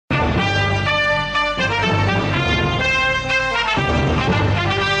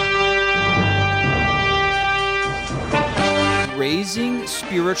Raising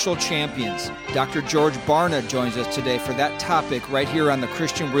Spiritual Champions. Dr. George Barna joins us today for that topic right here on the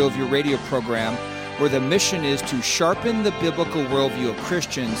Christian Worldview radio program, where the mission is to sharpen the biblical worldview of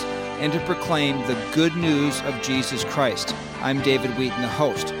Christians and to proclaim the good news of Jesus Christ. I'm David Wheaton, the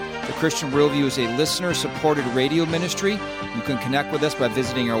host. The Christian Worldview is a listener-supported radio ministry. You can connect with us by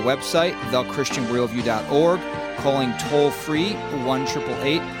visiting our website, thechristianworldview.org, calling toll-free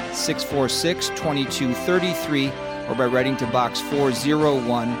 1-888-646-2233, or by writing to Box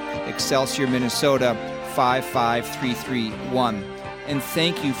 401, Excelsior, Minnesota 55331. And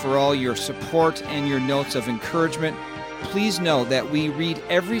thank you for all your support and your notes of encouragement. Please know that we read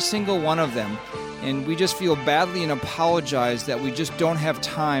every single one of them, and we just feel badly and apologize that we just don't have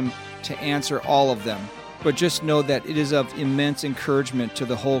time to answer all of them. But just know that it is of immense encouragement to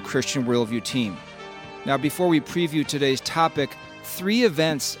the whole Christian Worldview team. Now, before we preview today's topic, 3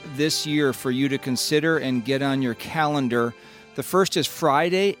 events this year for you to consider and get on your calendar. The first is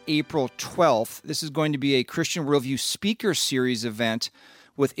Friday, April 12th. This is going to be a Christian Worldview Speaker Series event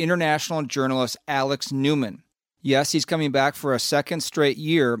with international journalist Alex Newman. Yes, he's coming back for a second straight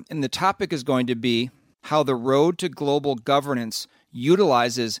year, and the topic is going to be how the road to global governance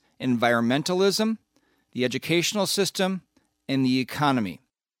utilizes environmentalism, the educational system, and the economy.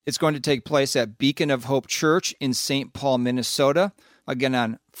 It's going to take place at Beacon of Hope Church in St. Paul, Minnesota, again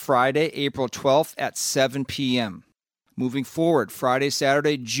on Friday, April 12th at 7 p.m. Moving forward, Friday,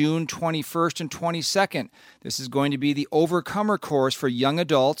 Saturday, June 21st and 22nd. This is going to be the Overcomer course for young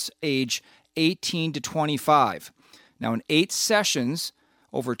adults age 18 to 25. Now, in 8 sessions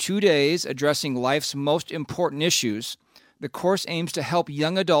over 2 days addressing life's most important issues, the course aims to help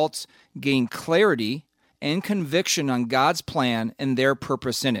young adults gain clarity and conviction on God's plan and their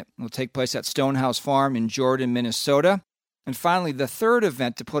purpose in it. It will take place at Stonehouse Farm in Jordan, Minnesota. And finally, the third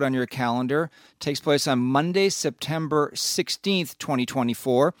event to put on your calendar takes place on Monday, September 16th,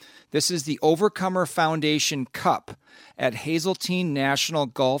 2024. This is the Overcomer Foundation Cup at Hazeltine National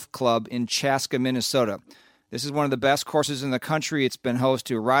Golf Club in Chaska, Minnesota. This is one of the best courses in the country. It's been host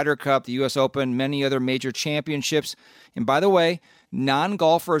to Ryder Cup, the U.S. Open, many other major championships. And by the way,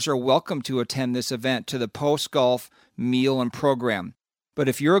 non-golfers are welcome to attend this event to the post-golf meal and program. But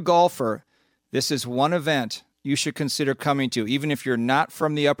if you're a golfer, this is one event you should consider coming to, even if you're not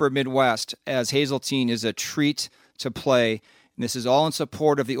from the upper Midwest, as Hazeltine is a treat to play. And this is all in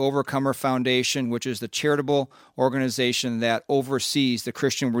support of the Overcomer Foundation, which is the charitable organization that oversees the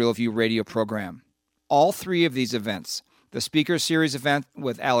Christian Worldview radio program. All 3 of these events, the Speaker Series event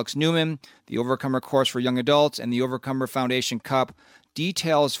with Alex Newman, the Overcomer course for young adults, and the Overcomer Foundation Cup,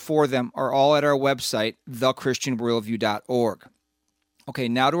 details for them are all at our website, thechristianworldview.org. Okay,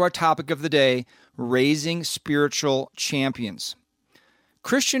 now to our topic of the day, raising spiritual champions.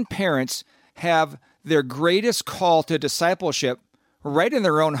 Christian parents have their greatest call to discipleship right in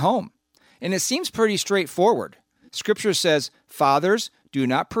their own home, and it seems pretty straightforward. Scripture says, "Fathers, do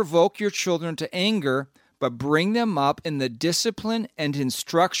not provoke your children to anger, but bring them up in the discipline and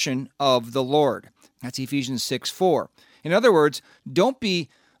instruction of the Lord." That's Ephesians 6:4. In other words, don't be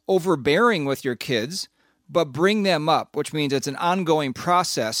overbearing with your kids, but bring them up, which means it's an ongoing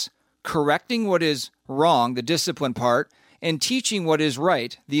process, correcting what is wrong, the discipline part, and teaching what is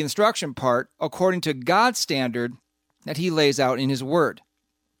right, the instruction part, according to God's standard that He lays out in His Word.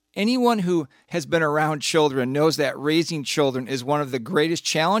 Anyone who has been around children knows that raising children is one of the greatest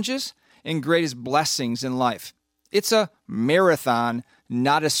challenges and greatest blessings in life. It's a marathon,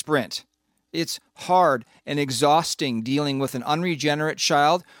 not a sprint. It's hard and exhausting dealing with an unregenerate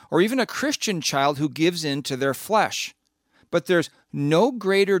child or even a Christian child who gives in to their flesh. But there's no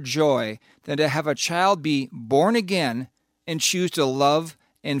greater joy than to have a child be born again and choose to love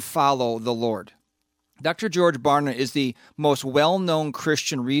and follow the Lord. Dr. George Barna is the most well-known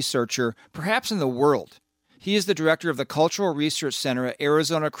Christian researcher, perhaps in the world. He is the director of the Cultural Research Center at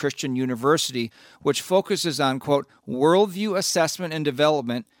Arizona Christian University, which focuses on, quote, worldview assessment and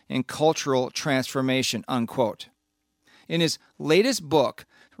development and cultural transformation, unquote. In his latest book,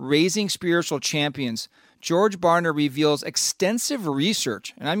 Raising Spiritual Champions, George Barna reveals extensive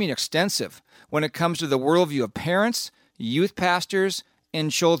research, and I mean extensive, when it comes to the worldview of parents, youth pastors,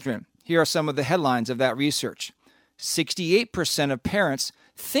 and children. Here are some of the headlines of that research. 68% of parents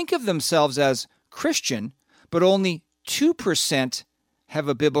think of themselves as Christian, but only 2% have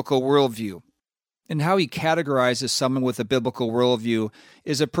a biblical worldview. And how he categorizes someone with a biblical worldview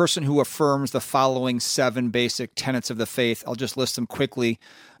is a person who affirms the following 7 basic tenets of the faith. I'll just list them quickly.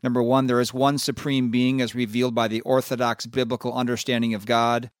 Number 1, there is one supreme being as revealed by the orthodox biblical understanding of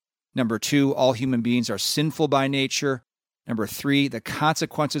God. Number 2, all human beings are sinful by nature. Number 3, the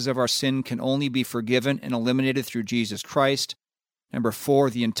consequences of our sin can only be forgiven and eliminated through Jesus Christ. Number 4,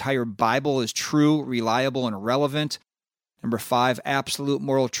 the entire Bible is true, reliable, and relevant. Number 5, absolute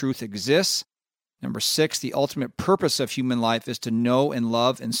moral truth exists. Number 6, the ultimate purpose of human life is to know and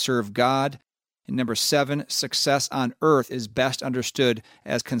love and serve God. And number 7, success on earth is best understood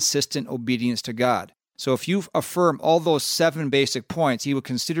as consistent obedience to God. So if you affirm all those 7 basic points, he would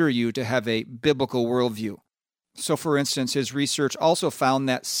consider you to have a biblical worldview. So for instance, his research also found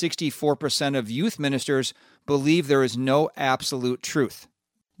that 64% of youth ministers believe there is no absolute truth.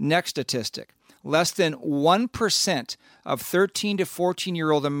 Next statistic, less than 1% of 13 to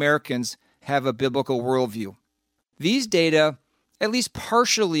 14-year-old Americans have a biblical worldview. These data at least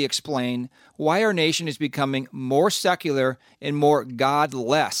partially explain why our nation is becoming more secular and more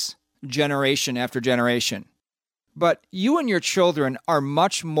godless generation after generation. But you and your children are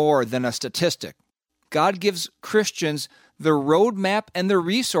much more than a statistic. God gives Christians the roadmap and the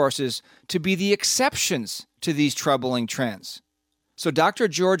resources to be the exceptions to these troubling trends. So Dr.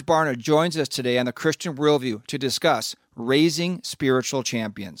 George Barna joins us today on the Christian Worldview to discuss raising spiritual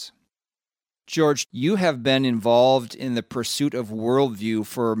champions. George, you have been involved in the pursuit of worldview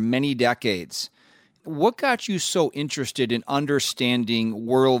for many decades. What got you so interested in understanding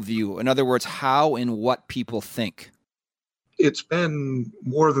worldview? In other words, how and what people think? It's been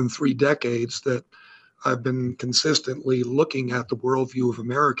more than 3 decades that I've been consistently looking at the worldview of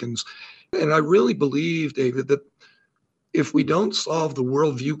Americans. And I really believe, David, that if we don't solve the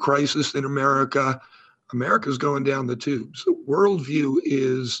worldview crisis in America, America's going down the tubes. Worldview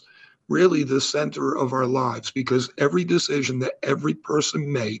is really the center of our lives because every decision that every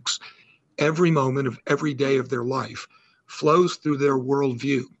person makes, every moment of every day of their life, flows through their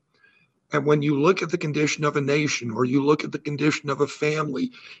worldview. And when you look at the condition of a nation, or you look at the condition of a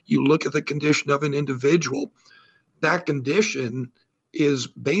family, you look at the condition of an individual, that condition is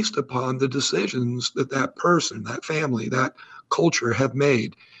based upon the decisions that that person, that family, that culture have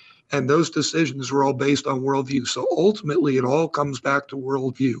made. And those decisions are all based on worldview. So ultimately, it all comes back to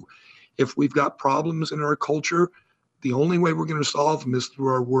worldview. If we've got problems in our culture, the only way we're going to solve them is through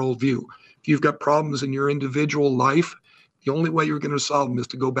our worldview. If you've got problems in your individual life, the only way you're going to solve them is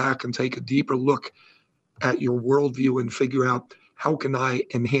to go back and take a deeper look at your worldview and figure out, how can I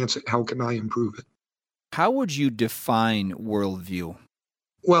enhance it? How can I improve it? How would you define worldview?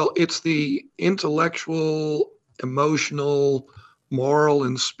 Well, it's the intellectual, emotional, moral,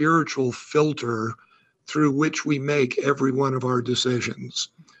 and spiritual filter through which we make every one of our decisions.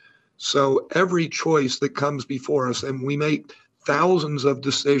 So every choice that comes before us, and we make thousands of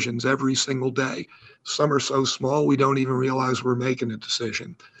decisions every single day. Some are so small we don't even realize we're making a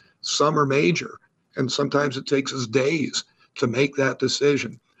decision. Some are major, and sometimes it takes us days to make that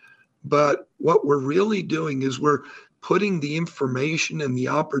decision. But what we're really doing is we're putting the information and the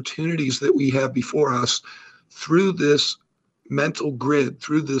opportunities that we have before us through this mental grid,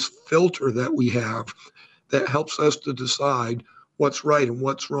 through this filter that we have that helps us to decide what's right and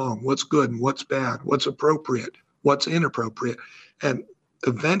what's wrong, what's good and what's bad, what's appropriate, what's inappropriate, and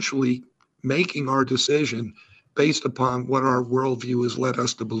eventually making our decision based upon what our worldview has led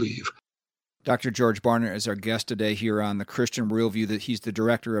us to believe. Dr. George Barna is our guest today here on the Christian Worldview. He's the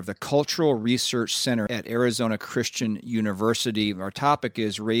director of the Cultural Research Center at Arizona Christian University. Our topic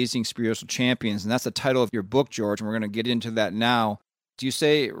is Raising Spiritual Champions, and that's the title of your book, George, and we're going to get into that now. Do you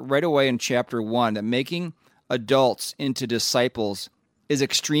say right away in chapter 1 that making adults into disciples is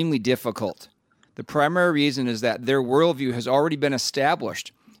extremely difficult? The primary reason is that their worldview has already been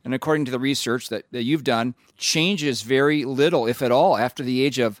established, and according to the research that you've done, changes very little, if at all, after the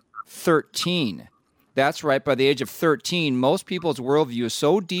age of 13. That's right, by the age of 13, most people's worldview is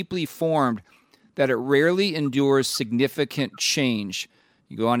so deeply formed that it rarely endures significant change.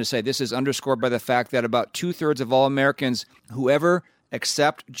 You go on to say this is underscored by the fact that about 2/3 of all Americans who ever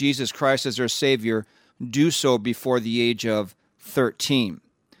accept Jesus Christ as their Savior do so before the age of 13.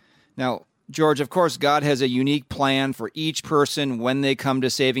 Now, George, of course, God has a unique plan for each person when they come to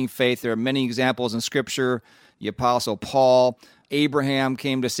saving faith. There are many examples in Scripture. The Apostle Paul, Abraham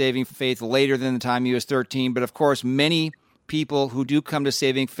came to saving faith later than the time he was 13, but of course, many people who do come to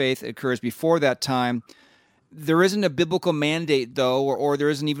saving faith occurs before that time. There isn't a biblical mandate, though, or there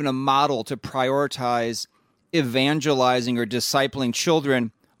isn't even a model to prioritize evangelizing or discipling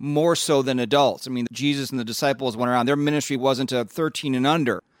children more so than adults. I mean, Jesus and the disciples went around. Their ministry wasn't to 13 and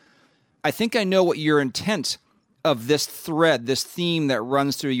under. I think I know what your intent of this thread, this theme that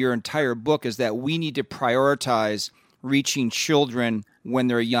runs through your entire book is that we need to prioritize reaching children when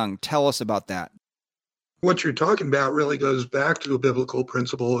they're young. Tell us about that. What you're talking about really goes back to a biblical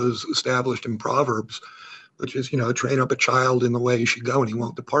principle as established in Proverbs, which is, train up a child in the way he should go and he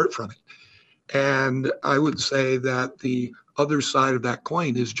won't depart from it. And I would say that the other side of that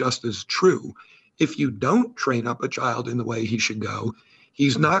coin is just as true. If you don't train up a child in the way he should go,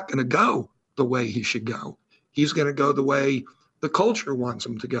 he's not going to go the way he should go. He's going to go the way the culture wants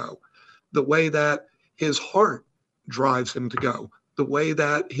him to go, the way that his heart drives him to go, the way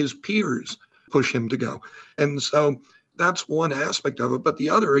that his peers push him to go. And so that's one aspect of it. But the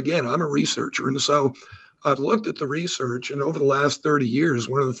other, again, I'm a researcher. And so I've looked at the research, and over the last 30 years,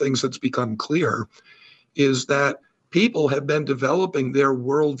 one of the things that's become clear is that people have been developing their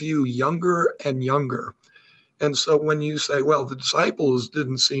worldview younger and younger. And so when you say, well, the disciples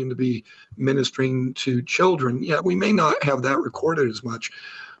didn't seem to be ministering to children, yeah, we may not have that recorded as much,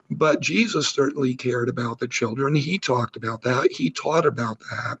 but Jesus certainly cared about the children. He talked about that. He taught about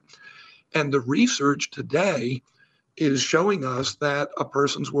that. And the research today is showing us that a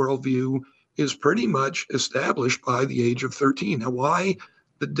person's worldview is pretty much established by the age of 13. Now, why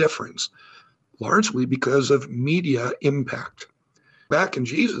the difference? Largely because of media impact. Back in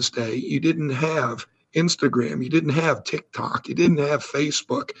Jesus' day, you didn't have Instagram, you didn't have TikTok, you didn't have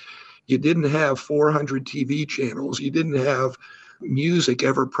Facebook, you didn't have 400 TV channels, you didn't have music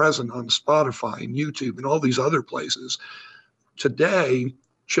ever present on Spotify and YouTube and all these other places. Today,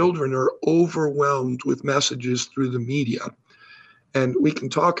 children are overwhelmed with messages through the media. And we can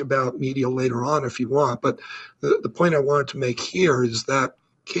talk about media later on if you want, but the point I wanted to make here is that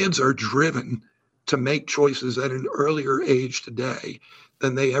kids are driven to make choices at an earlier age today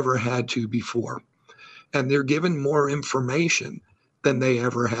than they ever had to before. And they're given more information than they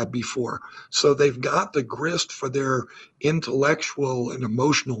ever had before. So they've got the grist for their intellectual and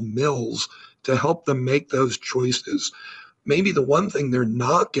emotional mills to help them make those choices. Maybe the one thing they're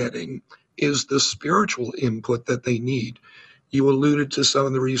not getting is the spiritual input that they need. You alluded to some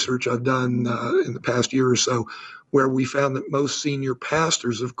of the research I've done in the past year or so, where we found that most senior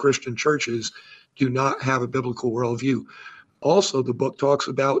pastors of Christian churches do not have a biblical worldview. Also, the book talks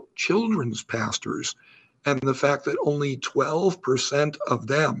about children's pastors and the fact that only 12% of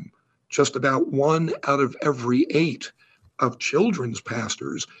them, just about 1 out of every 8 of children's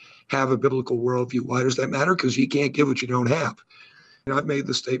pastors, have a biblical worldview. Why does that matter? Because you can't give what you don't have. And I've made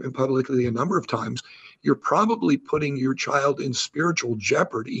the statement publicly a number of times. You're probably putting your child in spiritual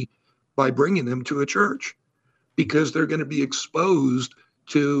jeopardy by bringing them to a church, because they're going to be exposed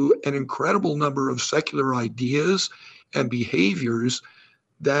to an incredible number of secular ideas and behaviors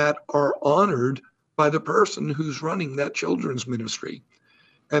that are honored by the person who's running that children's ministry.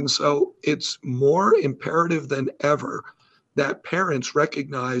 And so it's more imperative than ever that parents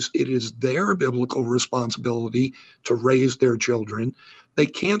recognize it is their biblical responsibility to raise their children. They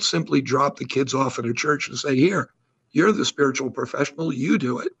can't simply drop the kids off at a church and say, here, you're the spiritual professional, you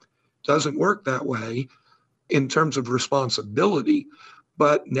do it. Doesn't work that way in terms of responsibility.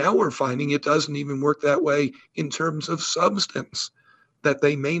 But now we're finding it doesn't even work that way in terms of substance, that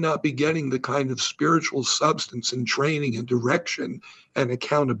they may not be getting the kind of spiritual substance and training and direction and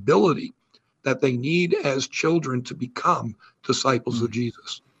accountability that they need as children to become disciples of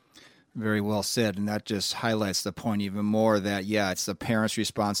Jesus. Very well said, and that just highlights the point even more that, yeah, it's the parents'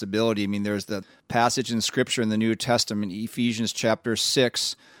 responsibility. I mean, there's the passage in Scripture in the New Testament, Ephesians chapter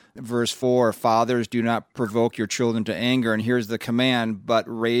 6, verse 4, fathers, do not provoke your children to anger, and here's the command, but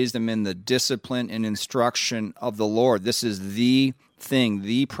raise them in the discipline and instruction of the Lord. This is the thing,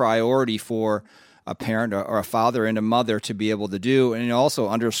 the priority for a parent or a father and a mother to be able to do. And it also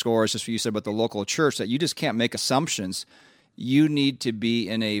underscores, just what you said about the local church, that you just can't make assumptions. You need to be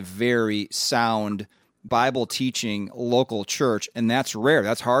in a very sound Bible-teaching local church, and that's rare.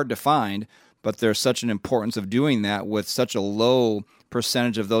 That's hard to find, but there's such an importance of doing that with such a low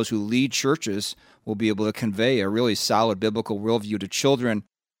percentage of those who lead churches will be able to convey a really solid biblical worldview to children.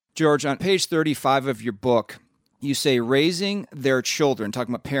 George, on page 35 of your book, you say raising their children,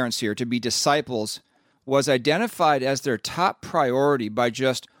 talking about parents here, to be disciples was identified as their top priority by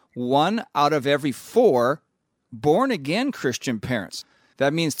just 1 out of every 4 born-again Christian parents.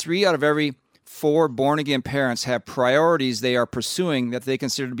 That means 3 out of every 4 born-again parents have priorities they are pursuing that they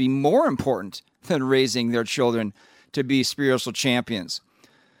consider to be more important than raising their children to be spiritual champions.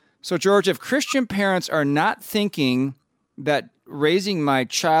 So, George, if Christian parents are not thinking that raising my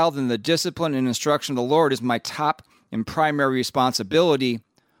child in the discipline and instruction of the Lord is my top and primary responsibility,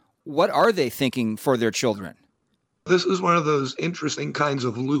 what are they thinking for their children? This is one of those interesting kinds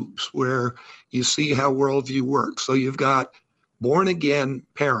of loops where you see how worldview works. So you've got born-again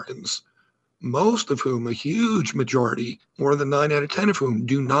parents, most of whom, a huge majority, more than 9 out of 10 of whom,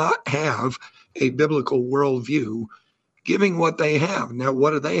 do not have a biblical worldview, giving what they have. Now,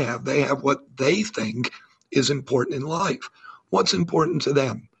 what do they have? They have what they think is important in life. What's important to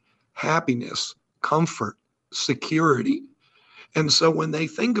them? Happiness, comfort, security. And so when they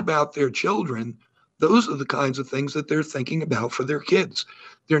think about their children, those are the kinds of things that they're thinking about for their kids.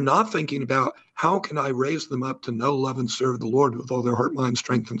 They're not thinking about how can I raise them up to know, love, and serve the Lord with all their heart, mind,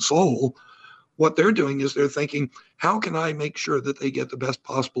 strength, and soul. What they're doing is they're thinking, how can I make sure that they get the best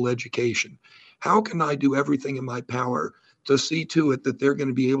possible education? How can I do everything in my power to see to it that they're going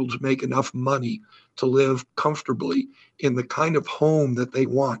to be able to make enough money to live comfortably in the kind of home that they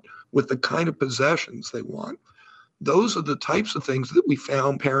want, with the kind of possessions they want? Those are the types of things that we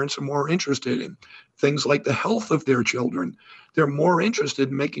found parents are more interested in. Things like the health of their children. They're more interested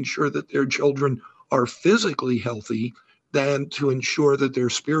in making sure that their children are physically healthy than to ensure that they're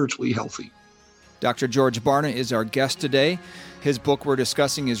spiritually healthy. Dr. George Barna is our guest today. His book we're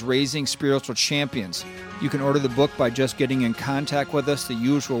discussing is Raising Spiritual Champions. You can order the book by just getting in contact with us the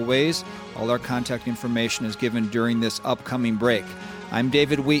usual ways. All our contact information is given during this upcoming break. I'm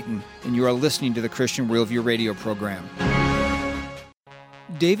David Wheaton, and you are listening to the Christian Worldview radio program.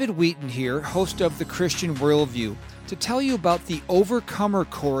 David Wheaton here, host of the Christian Worldview, to tell you about the Overcomer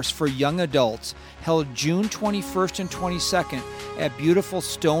course for young adults held June 21st and 22nd at beautiful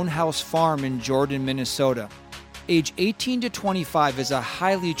Stonehouse Farm in Jordan, Minnesota. Age 18 to 25 is a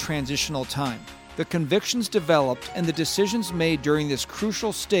highly transitional time. The convictions developed and the decisions made during this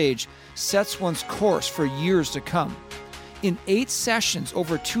crucial stage sets one's course for years to come. In 8 sessions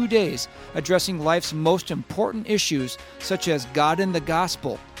over 2 days, addressing life's most important issues such as God and the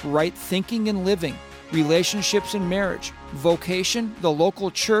gospel, right thinking and living, relationships and marriage, vocation, the local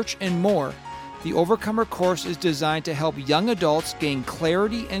church, and more, the Overcomer course is designed to help young adults gain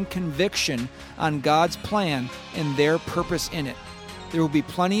clarity and conviction on God's plan and their purpose in it. There will be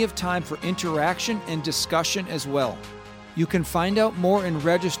plenty of time for interaction and discussion as well. You can find out more and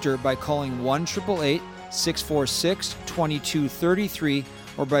register by calling 1-888-646-2233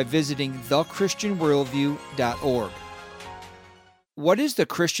 or by visiting thechristianworldview.org. What is the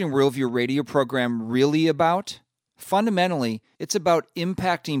Christian Worldview radio program really about? Fundamentally, it's about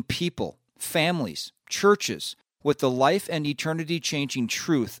impacting people, families, churches, with the life and eternity-changing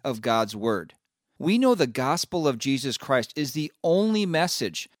truth of God's Word. We know the gospel of Jesus Christ is the only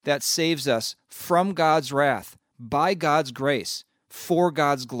message that saves us from God's wrath, by God's grace, for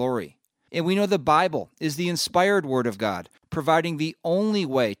God's glory. And we know the Bible is the inspired Word of God, providing the only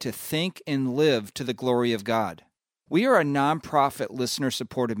way to think and live to the glory of God. We are a nonprofit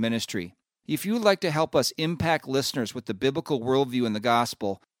listener-supported ministry. If you would like to help us impact listeners with the biblical worldview and the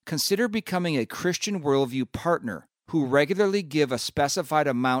gospel, consider becoming a Christian Worldview partner who regularly give a specified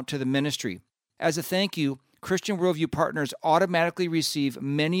amount to the ministry. As a thank you, Christian Worldview partners automatically receive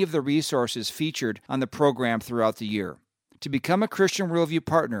many of the resources featured on the program throughout the year. To become a Christian Worldview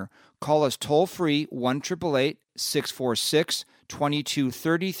partner, call us toll-free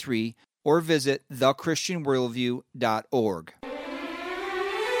 1-888-646-2233 or visit thechristianworldview.org.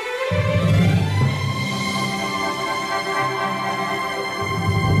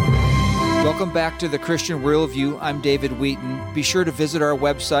 Welcome back to the Christian Worldview. I'm David Wheaton. Be sure to visit our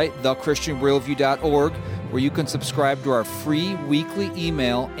website, thechristianworldview.org, where you can subscribe to our free weekly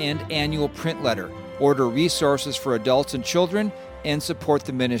email and annual print letter, order resources for adults and children, and support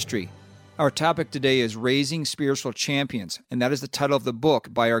the ministry. Our topic today is Raising Spiritual Champions, and that is the title of the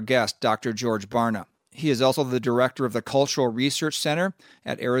book by our guest, Dr. George Barna. He is also the director of the Cultural Research Center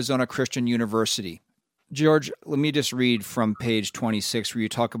at Arizona Christian University. George, let me just read from page 26 where you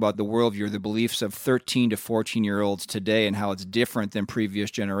talk about the worldview, the beliefs of 13 to 14-year-olds today and how it's different than previous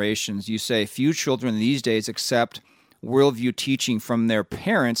generations. You say, few children these days accept worldview teaching from their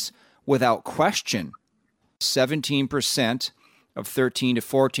parents without question. 17% of 13 to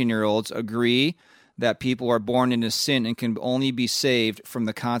 14-year-olds agree that people are born into sin and can only be saved from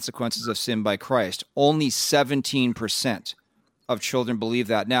the consequences of sin by Christ. Only 17% of children believe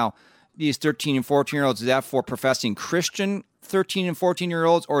that. Now, these 13 and 14-year-olds, is that for professing Christian 13 and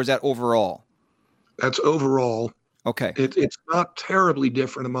 14-year-olds, or is that overall? That's overall. Okay. It's not terribly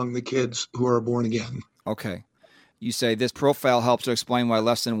different among the kids who are born again. Okay. You say this profile helps to explain why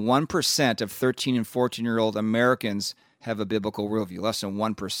less than 1% of 13 and 14-year-old Americans have a biblical worldview. Less than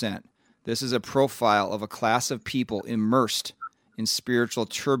 1%. This is a profile of a class of people immersed in spiritual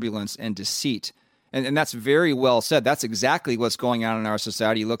turbulence and deceit. And that's very well said. That's exactly what's going on in our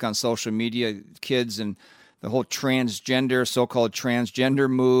society. You look on social media, kids and the whole transgender, so-called transgender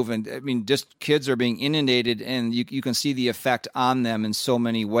move, and I mean, just kids are being inundated, and you can see the effect on them in so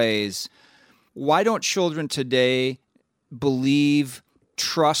many ways. Why don't children today believe,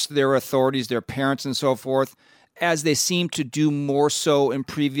 trust their authorities, their parents and so forth, as they seem to do more so in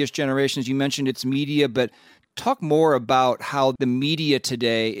previous generations? You mentioned it's media, but talk more about how the media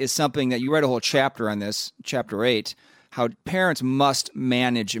today is something that you read a whole chapter on this, chapter 8, how parents must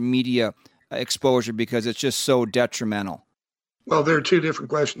manage media exposure because it's just so detrimental? Well, there are two different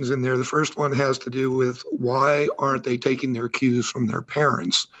questions in there. The first one has to do with why aren't they taking their cues from their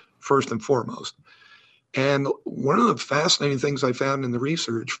parents, first and foremost. And one of the fascinating things I found in the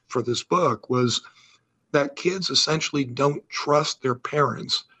research for this book was that kids essentially don't trust their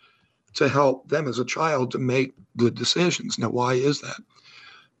parents to help them as a child to make good decisions. Now, why is that?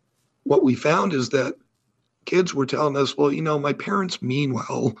 What we found is that kids were telling us, well, my parents mean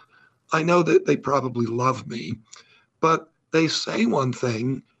well. I know that they probably love me, but they say one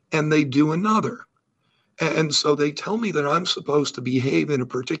thing and they do another. And so they tell me that I'm supposed to behave in a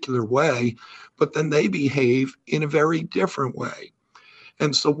particular way, but then they behave in a very different way.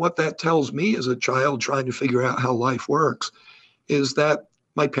 And so what that tells me as a child trying to figure out how life works is that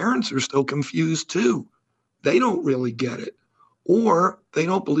my parents are still confused too. They don't really get it. Or they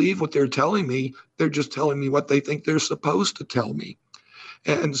don't believe what they're telling me. They're just telling me what they think they're supposed to tell me.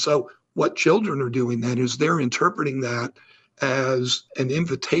 And so what children are doing then is they're interpreting that as an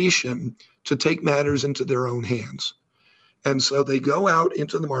invitation to take matters into their own hands. And so they go out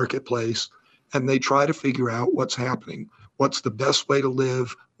into the marketplace and they try to figure out what's happening. What's the best way to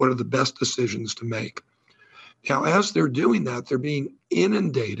live? What are the best decisions to make? Now, as they're doing that, they're being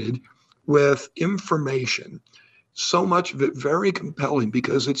inundated with information, so much of it very compelling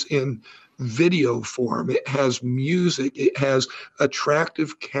because it's in video form. It has music. It has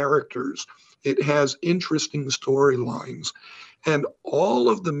attractive characters. It has interesting storylines. And all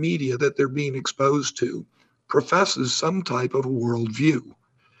of the media that they're being exposed to professes some type of a worldview.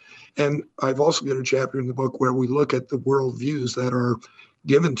 And I've also got a chapter in the book where we look at the worldviews that are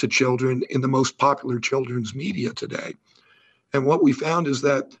given to children in the most popular children's media today. And what we found is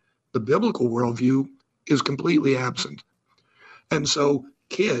that the biblical worldview is completely absent. And so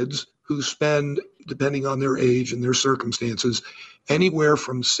kids who spend, depending on their age and their circumstances, anywhere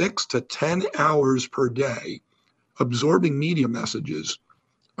from 6 to 10 hours per day absorbing media messages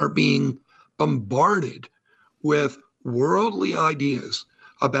are being bombarded with worldly ideas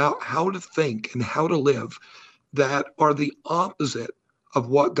about how to think and how to live that are the opposite of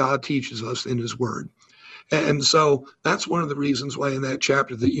what God teaches us in his word. And so that's one of the reasons why in that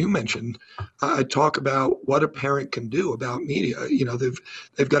chapter that you mentioned, I talk about what a parent can do about media.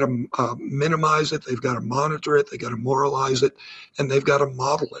 They've got to minimize it, they've got to monitor it, they've got to moralize it, and they've got to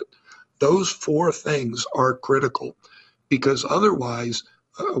model it. Those four things are critical because otherwise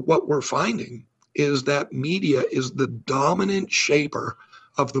what we're finding is that media is the dominant shaper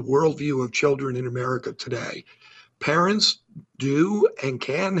of the worldview of children in America today. Parents do and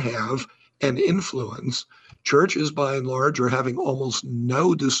can have an influence. Churches, by and large, are having almost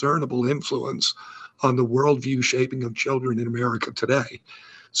no discernible influence on the worldview shaping of children in America today.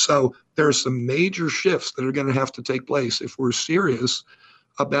 So there are some major shifts that are going to have to take place if we're serious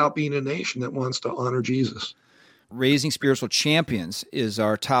about being a nation that wants to honor Jesus. Raising Spiritual Champions is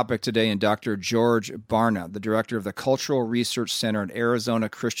our topic today, and Dr. George Barna, the director of the Cultural Research Center at Arizona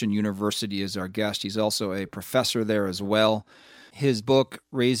Christian University, is our guest. He's also a professor there as well. His book,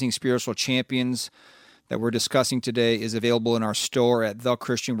 Raising Spiritual Champions, that we're discussing today is available in our store at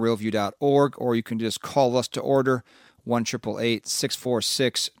thechristianworldview.org, or you can just call us to order,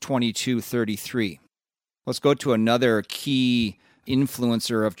 1-888-646-2233. Let's go to another key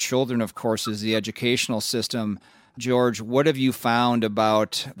influencer of children, of course, is the educational system. George, what have you found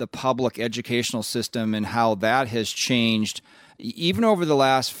about the public educational system and how that has changed, even over the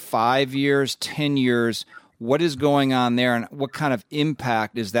last 5 years, 10 years? What is going on there, and what kind of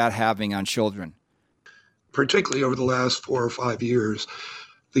impact is that having on children? Particularly over the last 4 or 5 years,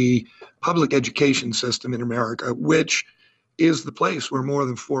 the public education system in America, which is the place where more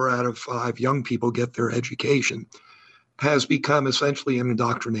than 4 out of 5 young people get their education, has become essentially an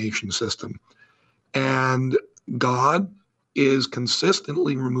indoctrination system. And God is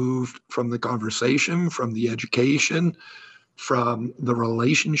consistently removed from the conversation, from the education, from the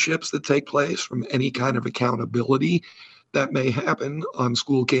relationships that take place, from any kind of accountability that may happen on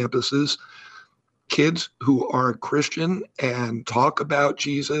school campuses. Kids who are Christian and talk about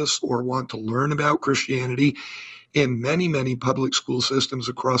Jesus or want to learn about Christianity in many, many public school systems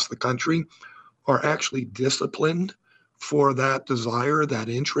across the country are actually disciplined for that desire, that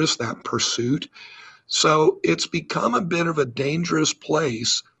interest, that pursuit. So it's become a bit of a dangerous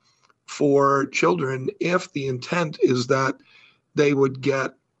place for children if the intent is that they would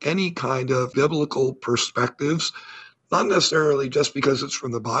get any kind of biblical perspectives, not necessarily just because it's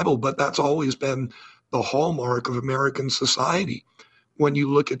from the Bible, but that's always been the hallmark of American society. When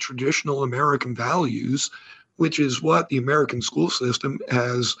you look at traditional American values, which is what the American school system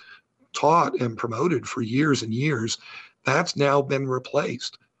has taught and promoted for years and years, that's now been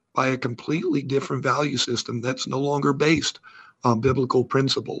replaced by a completely different value system that's no longer based on biblical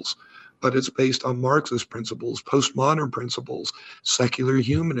principles, but it's based on Marxist principles, postmodern principles, secular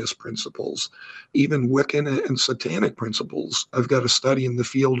humanist principles, even Wiccan and satanic principles. I've got a study in the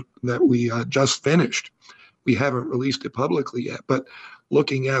field that we just finished. We haven't released it publicly yet, but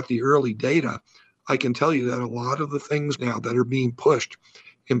looking at the early data, I can tell you that a lot of the things now that are being pushed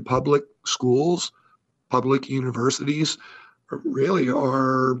in public schools, public universities, really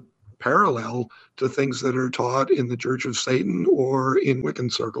are parallel to things that are taught in the Church of Satan or in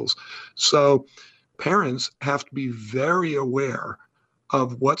Wiccan circles. So parents have to be very aware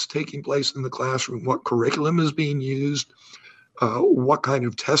of what's taking place in the classroom, what curriculum is being used, what kind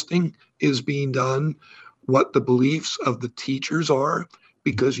of testing is being done, what the beliefs of the teachers are,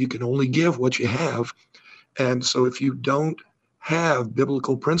 because you can only give what you have. And so if you don't have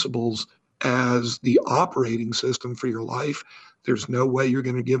biblical principles as the operating system for your life, there's no way you're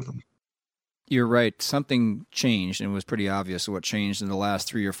going to give them. You're right. Something changed, and it was pretty obvious what changed in the last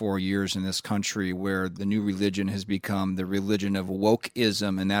 3 or 4 years in this country, where the new religion has become the religion of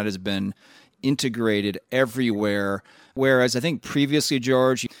wokeism, and that has been integrated everywhere. Whereas I think previously,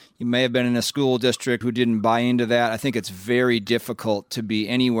 George, you may have been in a school district who didn't buy into that. I think it's very difficult to be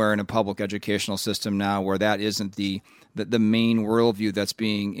anywhere in a public educational system now where that isn't the main worldview that's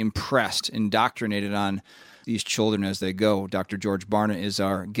being impressed, indoctrinated on these children as they go. Dr. George Barna is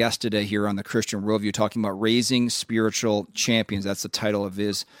our guest today here on the Christian Worldview, talking about Raising Spiritual Champions. That's the title of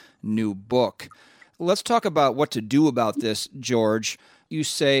his new book. Let's talk about what to do about this, George. You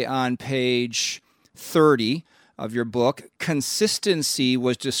say on page 30 of your book, consistency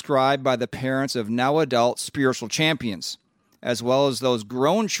was described by the parents of now adult spiritual champions, as well as those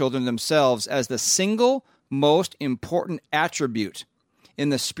grown children themselves, as the single most important attribute in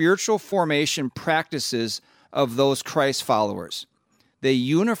the spiritual formation practices of those Christ followers. They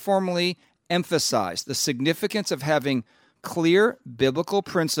uniformly emphasize the significance of having clear biblical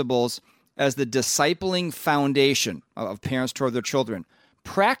principles as the discipling foundation of parents toward their children,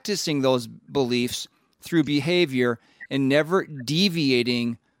 practicing those beliefs through behavior and never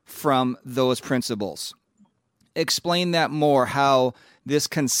deviating from those principles. Explain that more, how this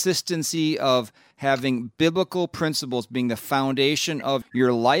consistency of having biblical principles being the foundation of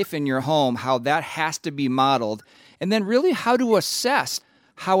your life and your home, how that has to be modeled, and then really how to assess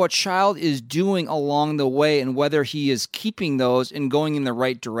how a child is doing along the way and whether he is keeping those and going in the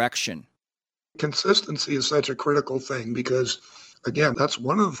right direction. Consistency is such a critical thing because, again, that's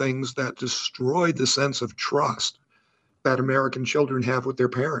one of the things that destroyed the sense of trust that American children have with their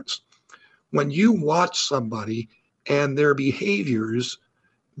parents. When you watch somebody and their behaviors,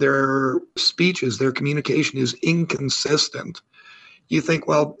 their speeches, their communication is inconsistent, you think,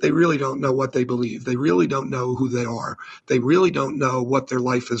 well, they really don't know what they believe. They really don't know who they are. They really don't know what their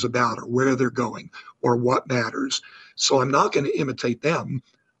life is about or where they're going or what matters. So I'm not going to imitate them.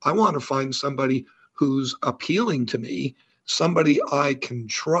 I want to find somebody who's appealing to me, somebody I can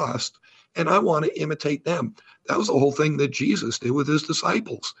trust, and I want to imitate them. That was the whole thing that Jesus did with his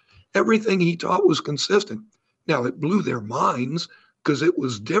disciples. Everything he taught was consistent. Now, it blew their minds because it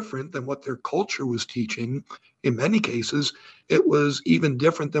was different than what their culture was teaching. In many cases, it was even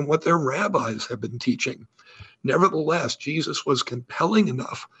different than what their rabbis had been teaching. Nevertheless, Jesus was compelling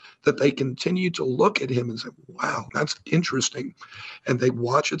enough that they continued to look at him and say, wow, that's interesting. And they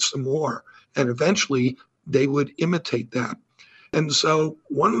watch it some more. And eventually, they would imitate that. And so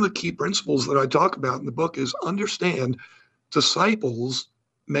one of the key principles that I talk about in the book is understand disciples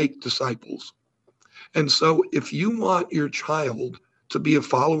make disciples. And so if you want your child to be a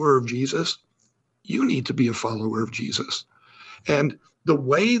follower of Jesus, you need to be a follower of Jesus. And the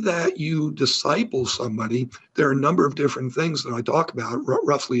way that you disciple somebody, there are a number of different things that I talk about,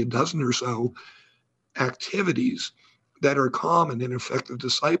 roughly a dozen or so activities that are common in effective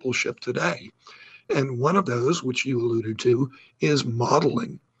discipleship today. And one of those, which you alluded to, is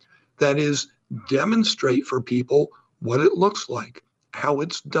modeling. That is, demonstrate for people what it looks like, how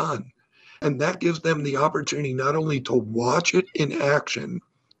it's done. And that gives them the opportunity not only to watch it in action,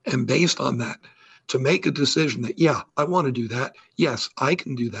 and based on that, to make a decision that, yeah, I want to do that. Yes, I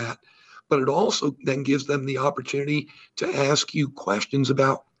can do that. But it also then gives them the opportunity to ask you questions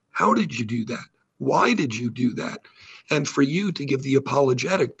about, how did you do that? Why did you do that? And for you to give the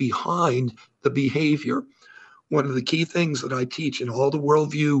apologetic behind the behavior. One of the key things that I teach in all the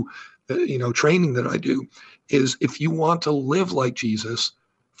worldview, training that I do is if you want to live like Jesus,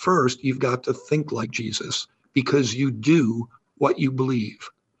 first, you've got to think like Jesus because you do what you believe.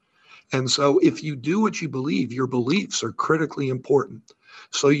 And so if you do what you believe, your beliefs are critically important.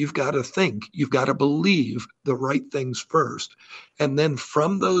 So you've got to think, you've got to believe the right things first. And then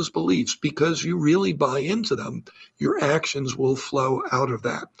from those beliefs, because you really buy into them, your actions will flow out of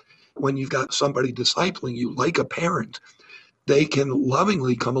that. When you've got somebody discipling you, like a parent, they can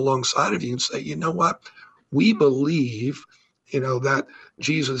lovingly come alongside of you and say, you know what? We believe, that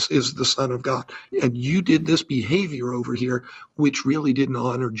Jesus is the Son of God. And you did this behavior over here, which really didn't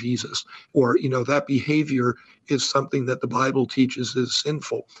honor Jesus. Or, that behavior is something that the Bible teaches is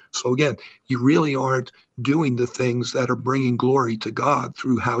sinful. So again, you really aren't doing the things that are bringing glory to God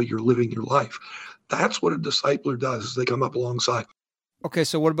through how you're living your life. That's what a discipler does, is they come up alongside. Okay,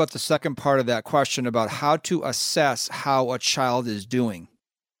 so what about the second part of that question about how to assess how a child is doing?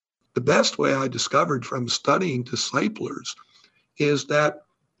 The best way I discovered from studying disciplers is that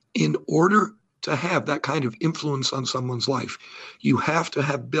in order to have that kind of influence on someone's life, you have to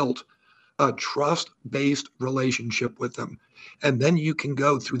have built a trust-based relationship with them. And then you can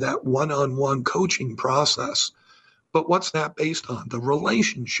go through that one-on-one coaching process. But what's that based on? The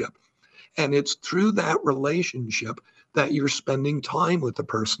relationship. And it's through that relationship that you're spending time with the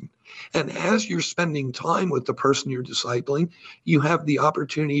person. And as you're spending time with the person you're discipling, you have the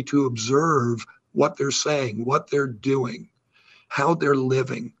opportunity to observe what they're saying, what they're doing, how they're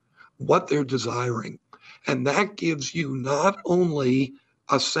living, what they're desiring. And that gives you not only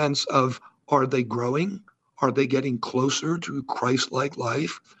a sense of, are they growing? Are they getting closer to Christ-like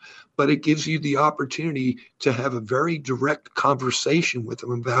life? But it gives you the opportunity to have a very direct conversation with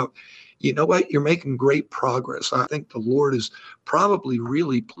them about, you know what, you're making great progress. I think the Lord is probably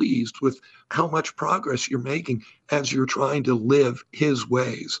really pleased with how much progress you're making as you're trying to live his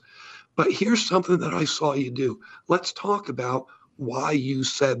ways. But here's something that I saw you do. Let's talk about why you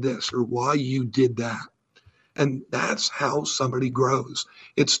said this or why you did that. And that's how somebody grows.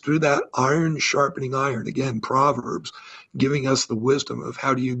 It's through that iron sharpening iron. Again, Proverbs giving us the wisdom of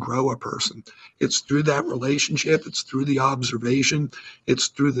how do you grow a person. It's through that relationship. It's through the observation. It's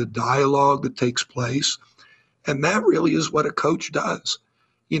through the dialogue that takes place. And that really is what a coach does.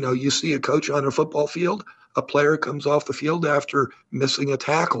 You see a coach on a football field, a player comes off the field after missing a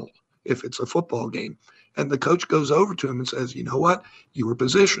tackle, if it's a football game. And the coach goes over to him and says, you know what, you were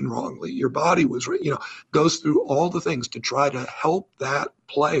positioned wrongly. Your body was, goes through all the things to try to help that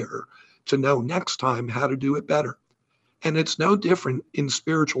player to know next time how to do it better. And it's no different in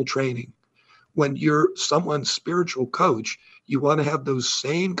spiritual training. When you're someone's spiritual coach, you want to have those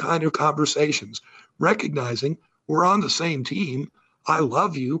same kind of conversations, recognizing we're on the same team. I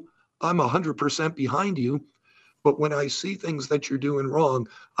love you. I'm 100% behind you. But when I see things that you're doing wrong,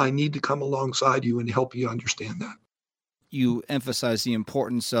 I need to come alongside you and help you understand that. You emphasize the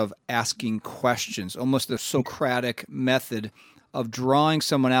importance of asking questions, almost the Socratic method of drawing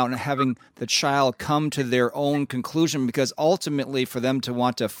someone out and having the child come to their own conclusion, because ultimately for them to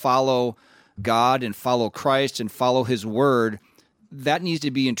want to follow God and follow Christ and follow his word, that needs to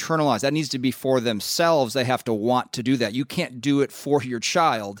be internalized. That needs to be for themselves. They have to want to do that. You can't do it for your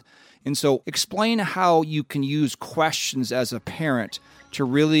child. And so explain how you can use questions as a parent to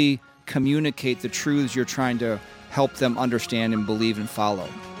really communicate the truths you're trying to help them understand and believe and follow.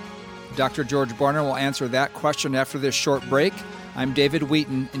 Dr. George Barna will answer that question after this short break. I'm David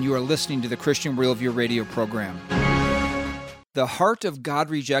Wheaton, and you are listening to the Christian Worldview radio program. The heart of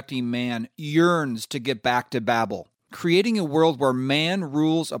God-rejecting man yearns to get back to Babel, creating a world where man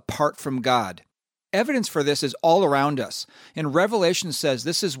rules apart from God. Evidence for this is all around us, and Revelation says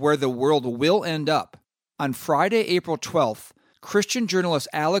this is where the world will end up. On Friday, April 12th, Christian journalist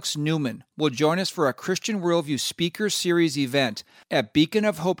Alex Newman will join us for a Christian Worldview Speaker Series event at Beacon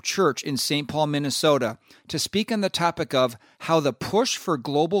of Hope Church in St. Paul, Minnesota, to speak on the topic of how the push for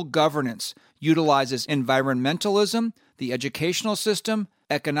global governance utilizes environmentalism, the educational system,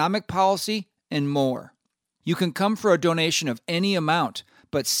 economic policy, and more. You can come for a donation of any amount,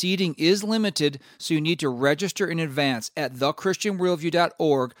 but seating is limited, so you need to register in advance at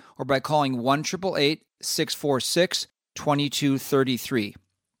thechristianworldview.org or by calling 1-888-646-2233.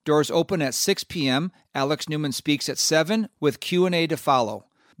 Doors open at 6 p.m. Alex Newman speaks at 7 with Q&A to follow.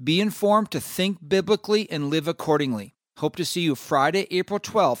 Be informed to think biblically and live accordingly. Hope to see you Friday, April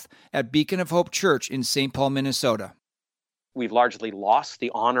 12th at Beacon of Hope Church in St. Paul, Minnesota. We've largely lost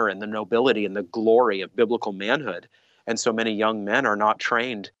the honor and the nobility and the glory of biblical manhood. And so many young men are not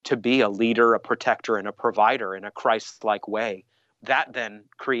trained to be a leader, a protector, and a provider in a Christ-like way. That then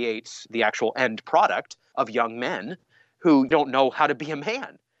creates the actual end product of young men who don't know how to be a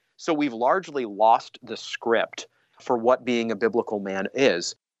man. So we've largely lost the script for what being a biblical man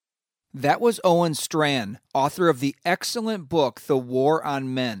is. That was Owen Strachan, author of the excellent book, The War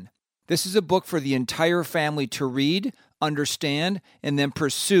on Men. This is a book for the entire family to read, understand, and then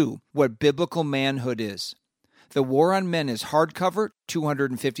pursue what biblical manhood is. The War on Men is hardcover,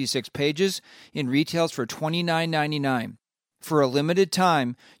 256 pages, and retails for $29.99. For a limited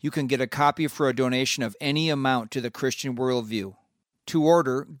time, you can get a copy for a donation of any amount to the Christian Worldview. To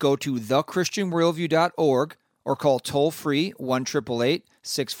order, go to thechristianworldview.org or call toll-free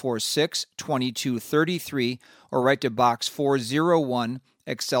 1-888-646-2233 or write to Box 401,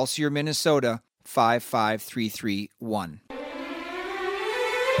 Excelsior, Minnesota, 55331.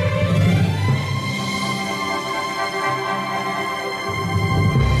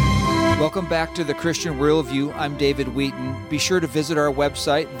 Welcome back to The Christian Worldview. I'm David Wheaton. Be sure to visit our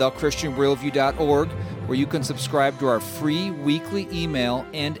website, thechristianworldview.org, where you can subscribe to our free weekly email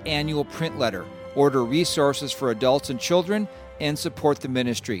and annual print letter, order resources for adults and children, and support the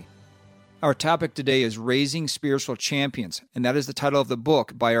ministry. Our topic today is Raising Spiritual Champions, and that is the title of the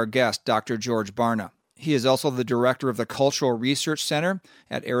book by our guest, Dr. George Barna. He is also the director of the Cultural Research Center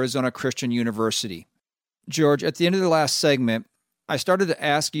at Arizona Christian University. George, at the end of the last segment, I started to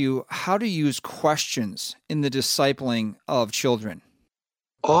ask you how to use questions in the discipling of children.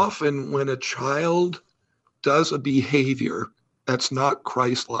 Often when a child does a behavior that's not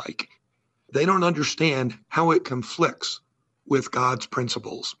Christ-like, they don't understand how it conflicts with God's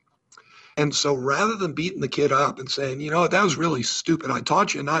principles. And so rather than beating the kid up and saying, that was really stupid, I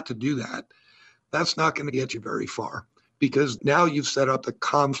taught you not to do that, that's not going to get you very far, because now you've set up the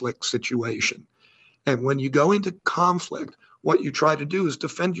conflict situation. And when you go into conflict, what you try to do is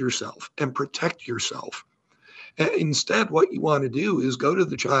defend yourself and protect yourself. And instead, what you want to do is go to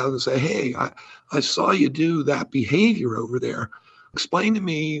the child and say, hey, I saw you do that behavior over there. Explain to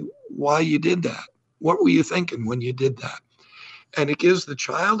me why you did that. What were you thinking when you did that? And it gives the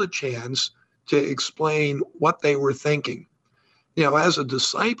child a chance to explain what they were thinking. As a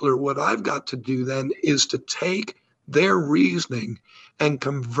discipler, what I've got to do then is to take their reasoning and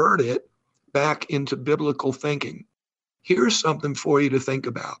convert it back into biblical thinking. Here's something for you to think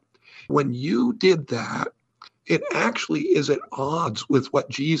about. When you did that, it actually is at odds with what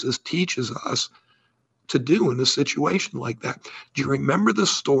Jesus teaches us to do in a situation like that. Do you remember the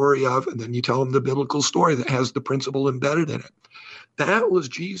story of, and then you tell them the biblical story that has the principle embedded in it. That was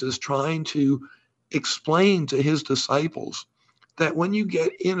Jesus trying to explain to his disciples that when you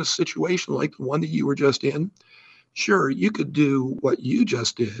get in a situation like the one that you were just in, sure, you could do what you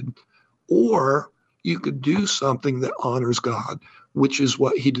just did, or you could do something that honors God, which is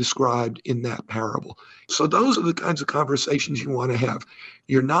what he described in that parable. So those are the kinds of conversations you want to have.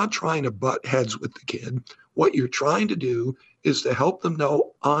 You're not trying to butt heads with the kid. What you're trying to do is to help them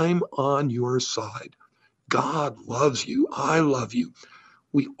know, I'm on your side. God loves you. I love you.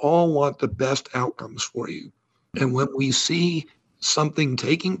 We all want the best outcomes for you. And when we see something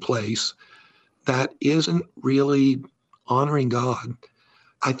taking place that isn't really honoring God,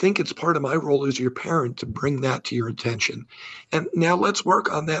 I think it's part of my role as your parent to bring that to your attention. And now let's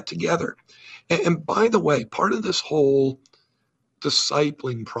work on that together. And by the way, part of this whole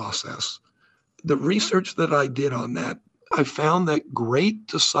discipling process, the research that I did on that, I found that great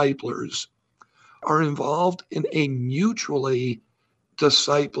disciplers are involved in a mutually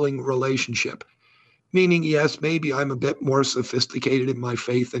discipling relationship. Meaning, yes, maybe I'm a bit more sophisticated in my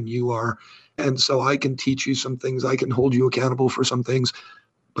faith than you are. And so I can teach you some things. I can hold you accountable for some things.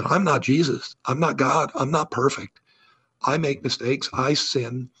 But I'm not Jesus. I'm not God. I'm not perfect. I make mistakes. I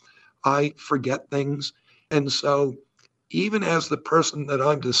sin. I forget things. And so even as the person that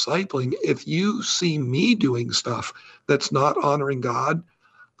I'm discipling, if you see me doing stuff that's not honoring God,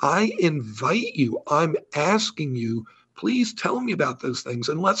 I invite you. I'm asking you, please tell me about those things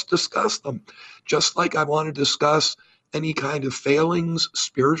and let's discuss them. Just like I want to discuss any kind of failings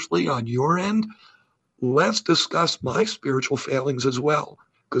spiritually on your end, let's discuss my spiritual failings as well,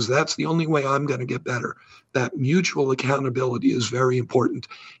 because that's the only way I'm going to get better. That mutual accountability is very important.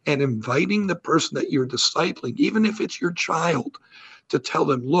 And inviting the person that you're discipling, even if it's your child, to tell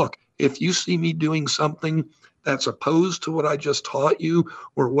them, look, if you see me doing something that's opposed to what I just taught you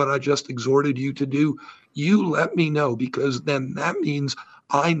or what I just exhorted you to do, you let me know, because then that means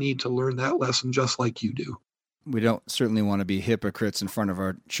I need to learn that lesson just like you do. We don't certainly want to be hypocrites in front of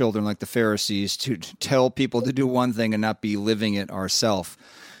our children like the Pharisees to tell people to do one thing and not be living it ourselves.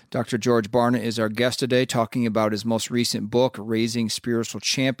 Dr. George Barna is our guest today, talking about his most recent book, Raising Spiritual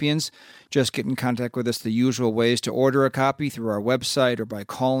Champions. Just get in contact with us the usual ways to order a copy through our website or by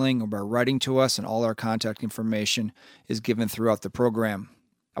calling or by writing to us, and all our contact information is given throughout the program.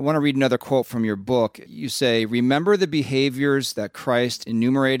 I want to read another quote from your book. You say, remember the behaviors that Christ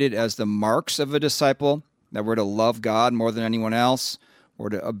enumerated as the marks of a disciple, that we're to love God more than anyone else, or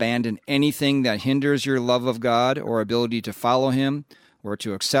to abandon anything that hinders your love of God or ability to follow Him, or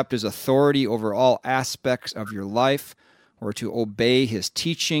to accept His authority over all aspects of your life, or to obey His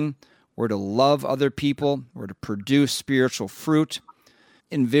teaching, or to love other people, or to produce spiritual fruit.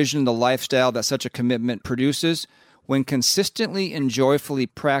 Envision the lifestyle that such a commitment produces. When consistently and joyfully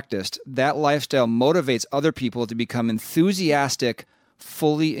practiced, that lifestyle motivates other people to become enthusiastic,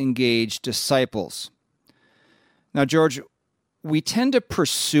 fully engaged disciples. Now, George, we tend to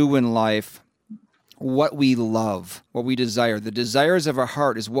pursue in life what we love, what we desire. The desires of our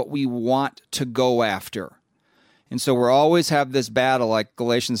heart is what we want to go after. And so we always have this battle, like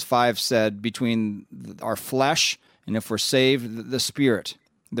Galatians 5 said, between our flesh and, if we're saved, the Spirit.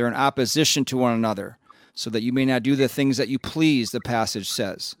 They're in opposition to one another, so that you may not do the things that you please, the passage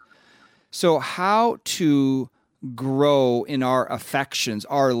says. So how to grow in our affections,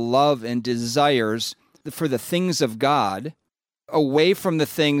 our love and desires for the things of God, away from the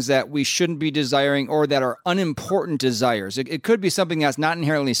things that we shouldn't be desiring or that are unimportant desires. It could be something that's not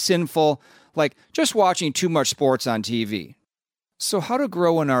inherently sinful, like just watching too much sports on TV. So how to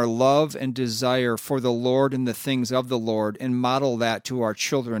grow in our love and desire for the Lord and the things of the Lord, and model that to our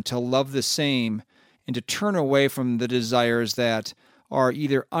children, to love the same and to turn away from the desires that are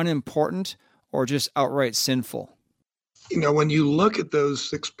either unimportant or just outright sinful. When you look at those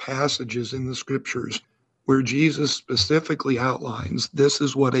 6 passages in the Scriptures where Jesus specifically outlines this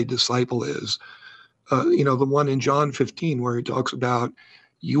is what a disciple is, the one in John 15 where he talks about,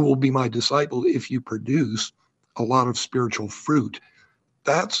 you will be my disciple if you produce a lot of spiritual fruit.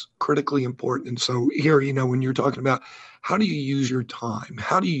 That's critically important. And so here, when you're talking about how do you use your time,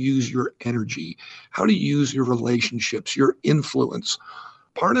 how do you use your energy, how do you use your relationships, your influence,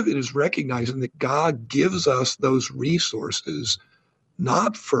 part of it is recognizing that God gives us those resources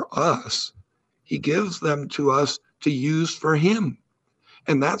not for us. He gives them to us to use for Him.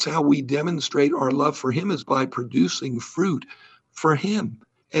 And that's how we demonstrate our love for Him, is by producing fruit for Him,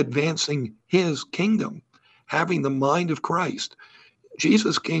 advancing His kingdom, having the mind of Christ.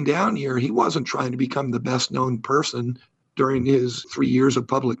 Jesus came down here. He wasn't trying to become the best known person during His 3 years of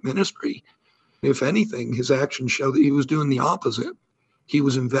public ministry. If anything, His actions show that He was doing the opposite. He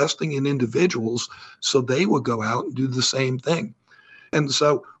was investing in individuals so they would go out and do the same thing. And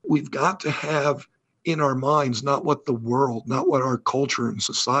so we've got to have in our minds not what the world, not what our culture and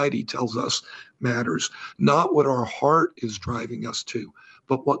society tells us matters, not what our heart is driving us to,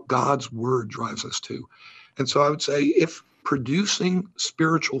 but what God's word drives us to. And so I would say, if producing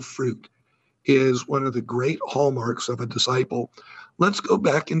spiritual fruit is one of the great hallmarks of a disciple, let's go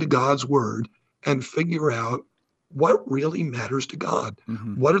back into God's word and figure out what really matters to God.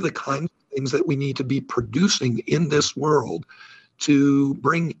 Mm-hmm. What are the kinds of things that we need to be producing in this world to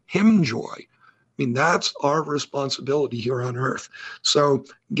bring Him joy? I mean, that's our responsibility here on earth. So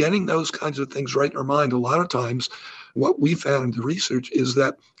getting those kinds of things right in our mind, a lot of times what we found in the research is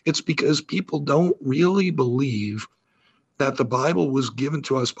that it's because people don't really believe that the Bible was given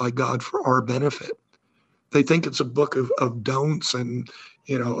to us by God for our benefit. They think it's a book of don'ts and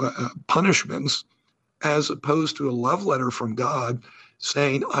punishments, as opposed to a love letter from God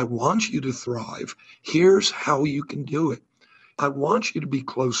saying, I want you to thrive. Here's how you can do it. I want you to be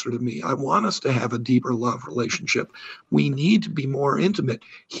closer to me. I want us to have a deeper love relationship. We need to be more intimate.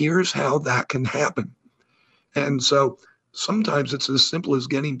 Here's how that can happen. And so sometimes it's as simple as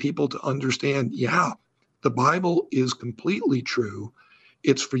getting people to understand, the Bible is completely true.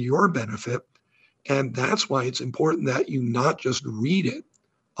 It's for your benefit. And that's why it's important that you not just read it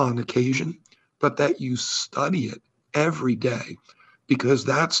on occasion, but that you study it every day, because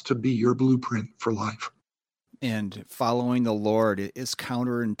that's to be your blueprint for life. And following the Lord is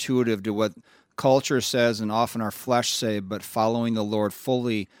counterintuitive to what culture says and often our flesh say, but following the Lord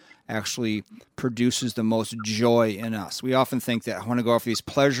fully actually produces the most joy in us. We often think that I want to go after these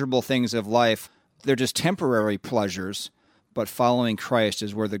pleasurable things of life. They're just temporary pleasures, but following Christ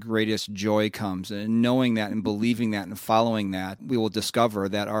is where the greatest joy comes. And knowing that and believing that and following that, we will discover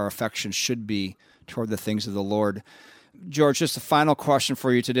that our affection should be toward the things of the Lord. George, just a final question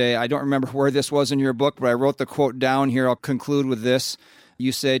for you today. I don't remember where this was in your book, but I wrote the quote down here. I'll conclude with this.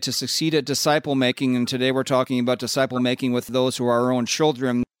 You say, to succeed at disciple making, and today we're talking about disciple making with those who are our own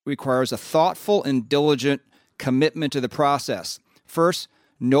children, requires a thoughtful and diligent commitment to the process. First,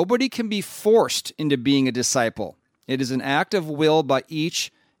 nobody can be forced into being a disciple. It is an act of will by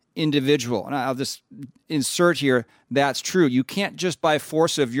each individual. And I'll just insert here, that's true. You can't just by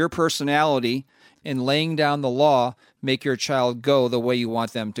force of your personality and laying down the law make your child go the way you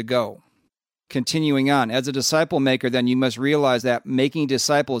want them to go. Continuing on, as a disciple maker, then you must realize that making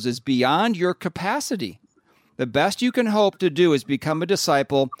disciples is beyond your capacity. The best you can hope to do is become a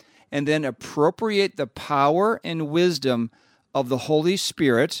disciple and then appropriate the power and wisdom of the Holy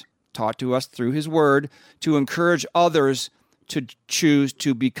Spirit, taught to us through His Word, to encourage others to choose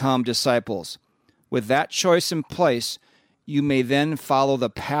to become disciples. With that choice in place, you may then follow the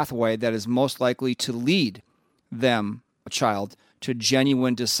pathway that is most likely to lead them, a child, to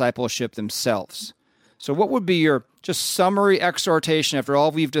genuine discipleship themselves. So what would be your just summary exhortation after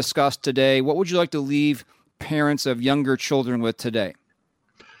all we've discussed today? What would you like to leave parents of younger children with today?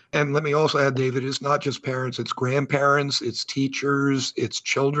 And let me also add, David, it's not just parents, it's grandparents, it's teachers, it's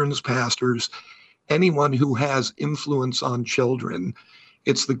children's pastors, anyone who has influence on children.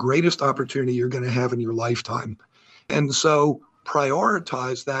 It's the greatest opportunity you're going to have in your lifetime. And so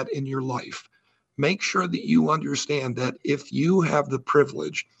prioritize that in your life. Make sure that you understand that if you have the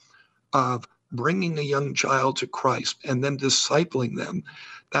privilege of bringing a young child to Christ and then discipling them,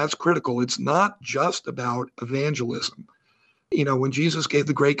 that's critical. It's not just about evangelism. You know, when Jesus gave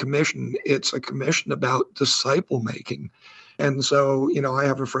the Great Commission, it's a commission about disciple making. And so, you know, I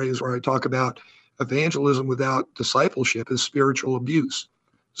have a phrase where I talk about evangelism without discipleship is spiritual abuse.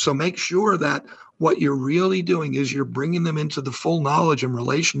 So make sure that what you're really doing is you're bringing them into the full knowledge and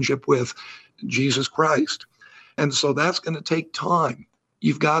relationship with Jesus Christ. And so that's going to take time.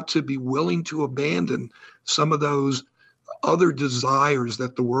 You've got to be willing to abandon some of those other desires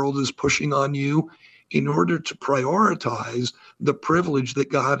that the world is pushing on you in order to prioritize the privilege that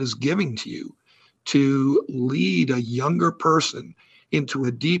God is giving to you to lead a younger person into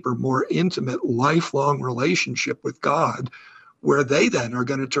a deeper, more intimate, lifelong relationship with God, where they then are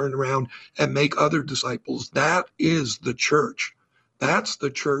going to turn around and make other disciples. That is the church. That's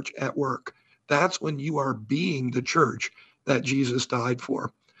the church at work. That's when you are being the church that Jesus died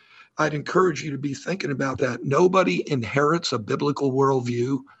for. I'd encourage you to be thinking about that. Nobody inherits a biblical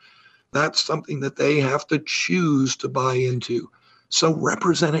worldview. That's something that they have to choose to buy into. So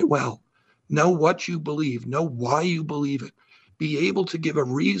represent it well. Know what you believe. Know why you believe it. Be able to give a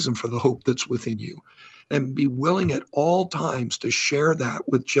reason for the hope that's within you. And be willing at all times to share that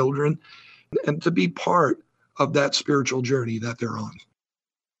with children and to be part of that spiritual journey that they're on.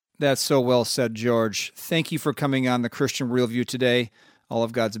 That's so well said, George. Thank you for coming on the Christian Worldview today. All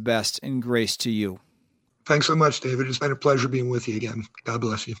of God's best and grace to you. Thanks so much, David. It's been a pleasure being with you again. God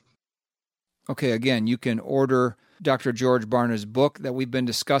bless you. Okay, again, you can order Dr. George Barna's book that we've been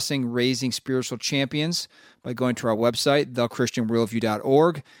discussing, Raising Spiritual Champions, by going to our website,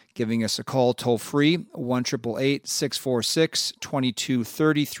 thechristianworldview.org, giving us a call toll-free,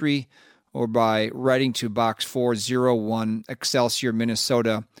 1-888-646-2233, or by writing to Box 401, Excelsior,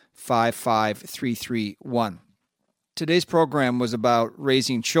 Minnesota, 55331. Today's program was about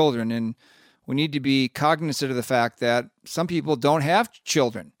raising children, and we need to be cognizant of the fact that some people don't have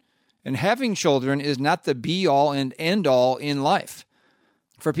children. And having children is not the be-all and end-all in life.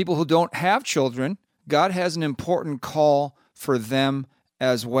 For people who don't have children, God has an important call for them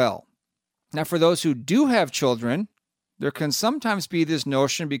as well. Now, for those who do have children, there can sometimes be this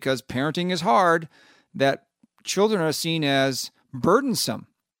notion, because parenting is hard, that children are seen as burdensome.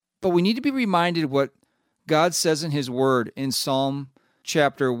 But we need to be reminded what God says in His Word in Psalm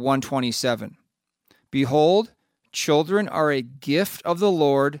chapter 127. Behold, children are a gift of the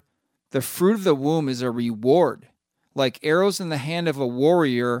Lord. The fruit of the womb is a reward. Like arrows in the hand of a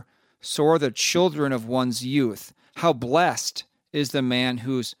warrior, so are the children of one's youth. How blessed is the man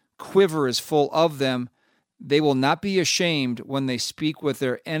whose quiver is full of them. They will not be ashamed when they speak with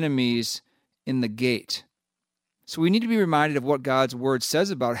their enemies in the gate. So we need to be reminded of what God's Word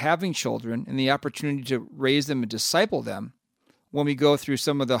says about having children and the opportunity to raise them and disciple them when we go through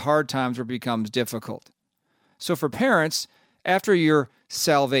some of the hard times where it becomes difficult. So for parents, after your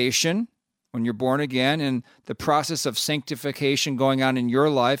salvation, when you're born again, and the process of sanctification going on in your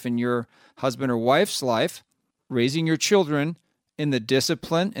life and your husband or wife's life, raising your children in the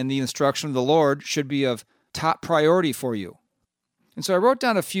discipline and the instruction of the Lord should be of top priority for you. And so I wrote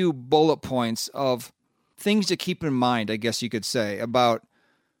down a few bullet points of things to keep in mind, I guess you could say, about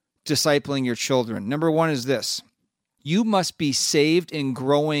discipling your children. Number one is this: you must be saved and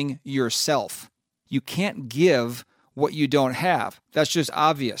growing yourself. You can't give what you don't have. That's just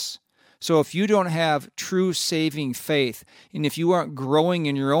obvious. So if you don't have true saving faith, and if you aren't growing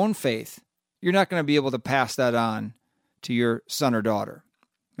in your own faith, you're not going to be able to pass that on to your son or daughter.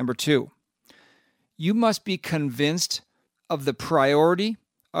 Number two, you must be convinced of the priority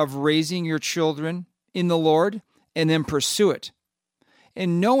of raising your children in the Lord and then pursue it.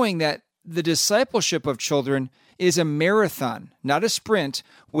 And knowing that the discipleship of children is a marathon, not a sprint,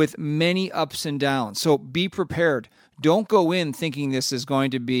 with many ups and downs. So be prepared. Don't go in thinking this is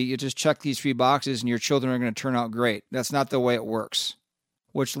going to be, you just check these 3 boxes and your children are going to turn out great. That's not the way it works.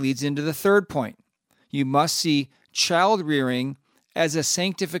 Which leads into the third point. You must see child rearing as a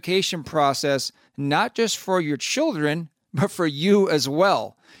sanctification process, not just for your children, but for you as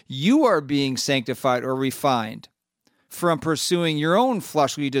well. You are being sanctified or refined from pursuing your own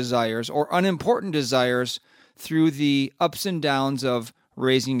fleshly desires or unimportant desires through the ups and downs of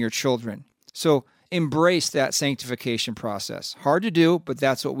raising your children. So embrace that sanctification process. Hard to do, but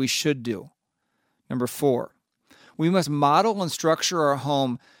that's what we should do. Number 4, we must model and structure our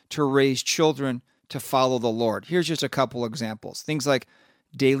home to raise children to follow the Lord. Here's just a couple examples. Things like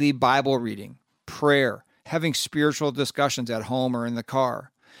daily Bible reading, prayer, having spiritual discussions at home or in the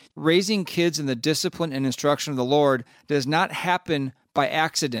car. Raising kids in the discipline and instruction of the Lord does not happen by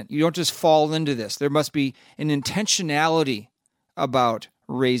accident. You don't just fall into this. There must be an intentionality about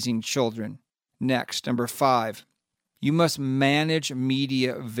raising children. Next, number 5, you must manage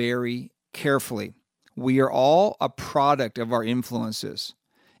media very carefully. We are all a product of our influences.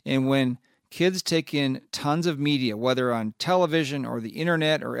 And when kids take in tons of media, whether on television or the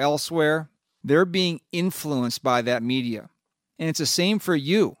internet or elsewhere, they're being influenced by that media. And it's the same for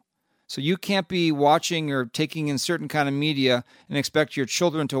you. So you can't be watching or taking in certain kind of media and expect your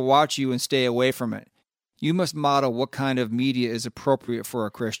children to watch you and stay away from it. You must model what kind of media is appropriate for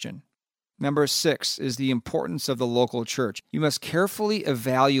a Christian. Number 6 is the importance of the local church. You must carefully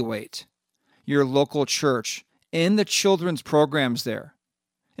evaluate your local church and the children's programs there,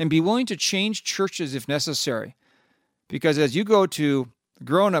 and be willing to change churches if necessary. Because as you go to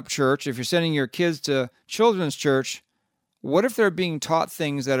grown-up church, if you're sending your kids to children's church, what if they're being taught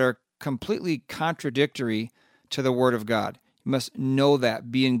things that are completely contradictory to the Word of God? You must know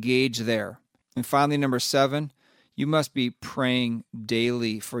that, be engaged there. And finally, number 7, you must be praying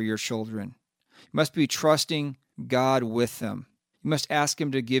daily for your children. You must be trusting God with them. You must ask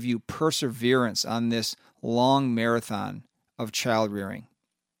Him to give you perseverance on this long marathon of child rearing.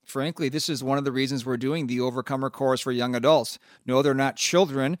 Frankly, this is one of the reasons we're doing the Overcomer course for young adults. No, they're not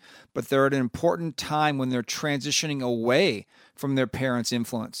children, but they're at an important time when they're transitioning away from their parents'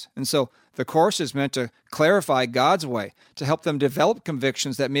 influence. And so the course is meant to clarify God's way, to help them develop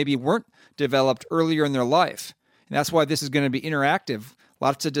convictions that maybe weren't developed earlier in their life. And that's why this is going to be interactive.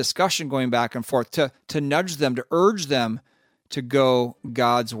 Lots of discussion going back and forth to nudge them, to urge them to go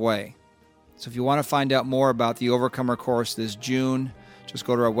God's way. So if you want to find out more about the Overcomer course this June, just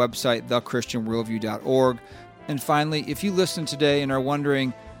go to our website, thechristianworldview.org. And finally, if you listen today and are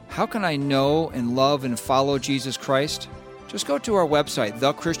wondering, how can I know and love and follow Jesus Christ? Just go to our website,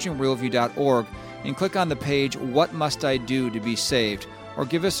 thechristianworldview.org, and click on the page, What Must I Do to Be Saved? Or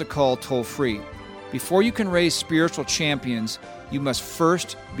give us a call toll-free. Before you can raise spiritual champions, you must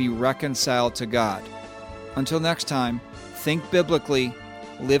first be reconciled to God. Until next time, think biblically,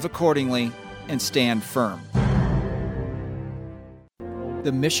 live accordingly, and stand firm.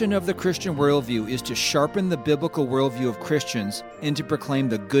 The mission of the Christian Worldview is to sharpen the biblical worldview of Christians and to proclaim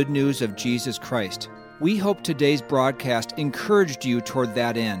the good news of Jesus Christ. We hope today's broadcast encouraged you toward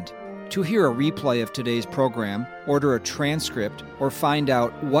that end. To hear a replay of today's program, order a transcript, or find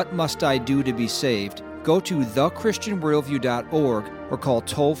out what must I do to be saved, go to thechristianworldview.org or call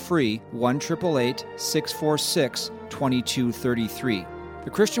toll-free 1-888-646-2233. The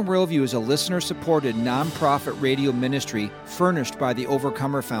Christian Worldview is a listener-supported, nonprofit radio ministry furnished by the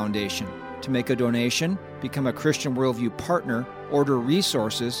Overcomer Foundation. To make a donation, become a Christian Worldview partner, order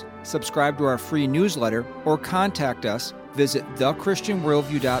resources, subscribe to our free newsletter, or contact us, visit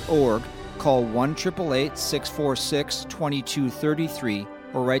thechristianworldview.org, call 1-888-646-2233,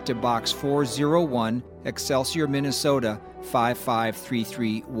 or write to Box 401, Excelsior, Minnesota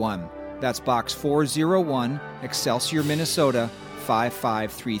 55331. That's Box 401, Excelsior, Minnesota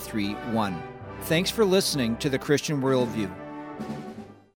 55331. Thanks for listening to The Christian Worldview.